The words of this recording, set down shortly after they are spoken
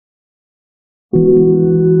O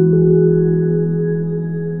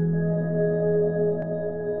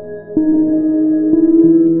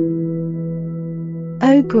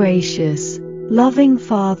gracious, loving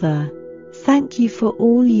Father, thank you for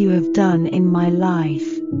all you have done in my life.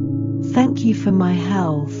 Thank you for my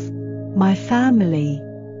health, my family,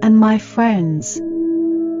 and my friends.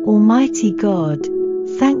 Almighty God,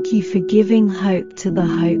 thank you for giving hope to the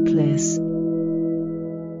hopeless.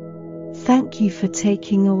 Thank you for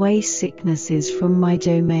taking away sicknesses from my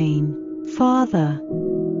domain. Father,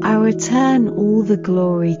 I return all the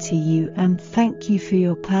glory to you and thank you for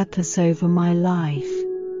your purpose over my life.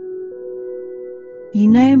 You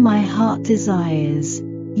know my heart desires.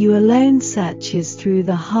 You alone searches through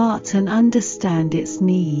the heart and understand its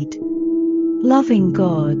need. Loving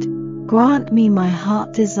God, grant me my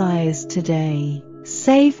heart desires today.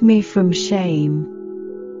 Save me from shame.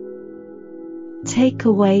 Take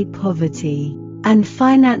away poverty and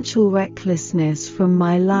financial recklessness from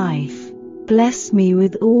my life. Bless me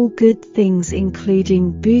with all good things,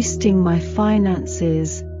 including boosting my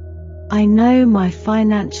finances. I know my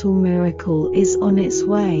financial miracle is on its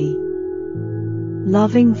way.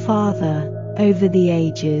 Loving Father, over the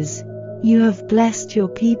ages, you have blessed your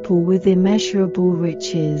people with immeasurable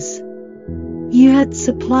riches. You had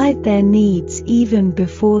supplied their needs even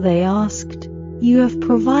before they asked. You have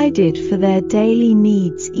provided for their daily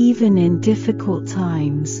needs even in difficult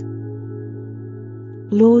times.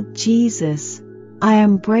 Lord Jesus, I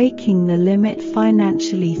am breaking the limit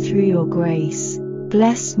financially through your grace.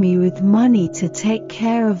 Bless me with money to take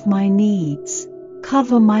care of my needs.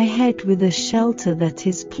 Cover my head with a shelter that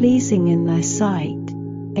is pleasing in thy sight.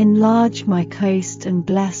 Enlarge my coast and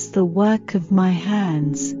bless the work of my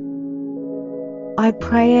hands. I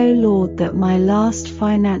pray, O Lord, that my last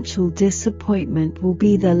financial disappointment will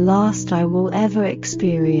be the last I will ever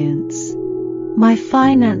experience. My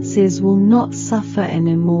finances will not suffer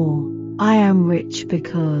anymore. I am rich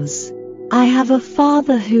because I have a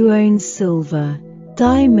Father who owns silver,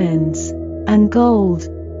 diamonds, and gold.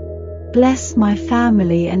 Bless my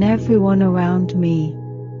family and everyone around me.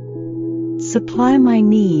 Supply my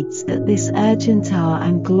needs at this urgent hour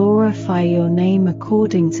and glorify your name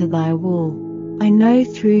according to thy will. I know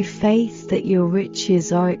through faith that your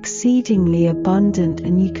riches are exceedingly abundant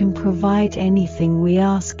and you can provide anything we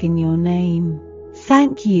ask in your name.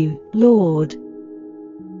 Thank you, Lord.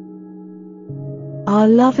 Our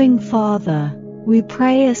loving Father, we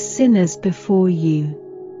pray as sinners before you.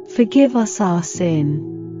 Forgive us our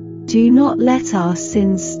sin. Do not let our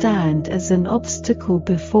sins stand as an obstacle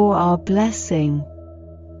before our blessing.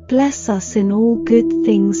 Bless us in all good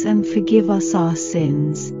things and forgive us our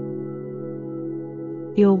sins.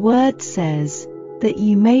 Your word says that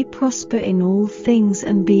you may prosper in all things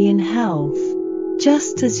and be in health,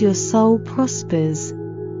 just as your soul prospers.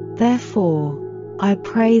 Therefore, I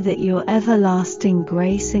pray that your everlasting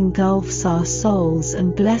grace engulfs our souls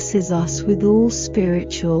and blesses us with all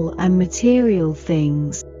spiritual and material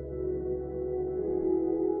things.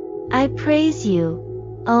 I praise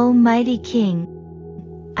you, O mighty King.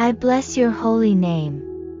 I bless your holy name.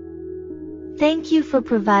 Thank you for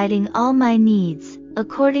providing all my needs,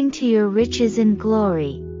 according to your riches and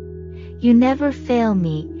glory. You never fail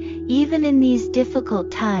me, even in these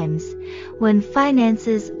difficult times, when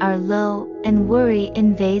finances are low and worry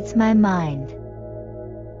invades my mind.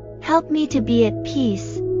 Help me to be at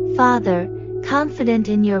peace, Father, confident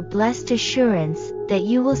in your blessed assurance that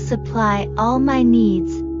you will supply all my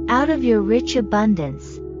needs out of your rich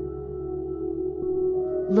abundance.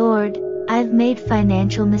 Lord, I've made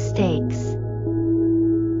financial mistakes.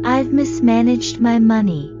 I've mismanaged my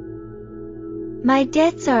money. My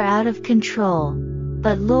debts are out of control,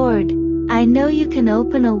 but Lord, I know you can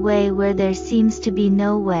open a way where there seems to be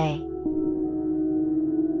no way.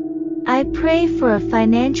 I pray for a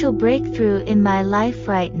financial breakthrough in my life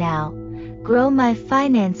right now. Grow my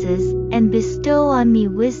finances and bestow on me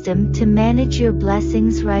wisdom to manage your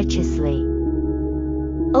blessings righteously.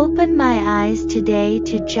 Open my eyes today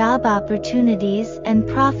to job opportunities and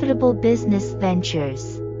profitable business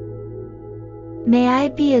ventures. May I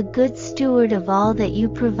be a good steward of all that you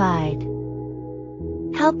provide.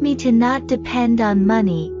 Help me to not depend on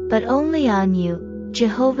money, but only on you,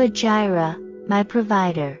 Jehovah Jireh, my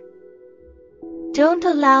provider. Don't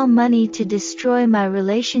allow money to destroy my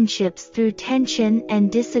relationships through tension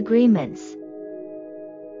and disagreements.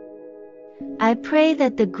 I pray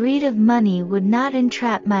that the greed of money would not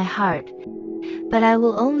entrap my heart, but I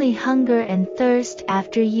will only hunger and thirst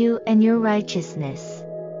after you and your righteousness.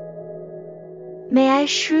 May I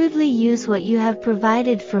shrewdly use what you have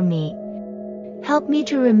provided for me. Help me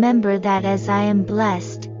to remember that as I am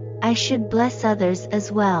blessed, I should bless others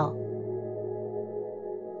as well.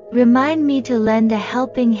 Remind me to lend a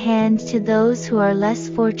helping hand to those who are less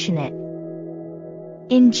fortunate.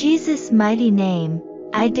 In Jesus' mighty name,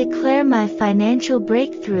 I declare my financial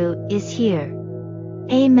breakthrough is here.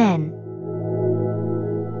 Amen.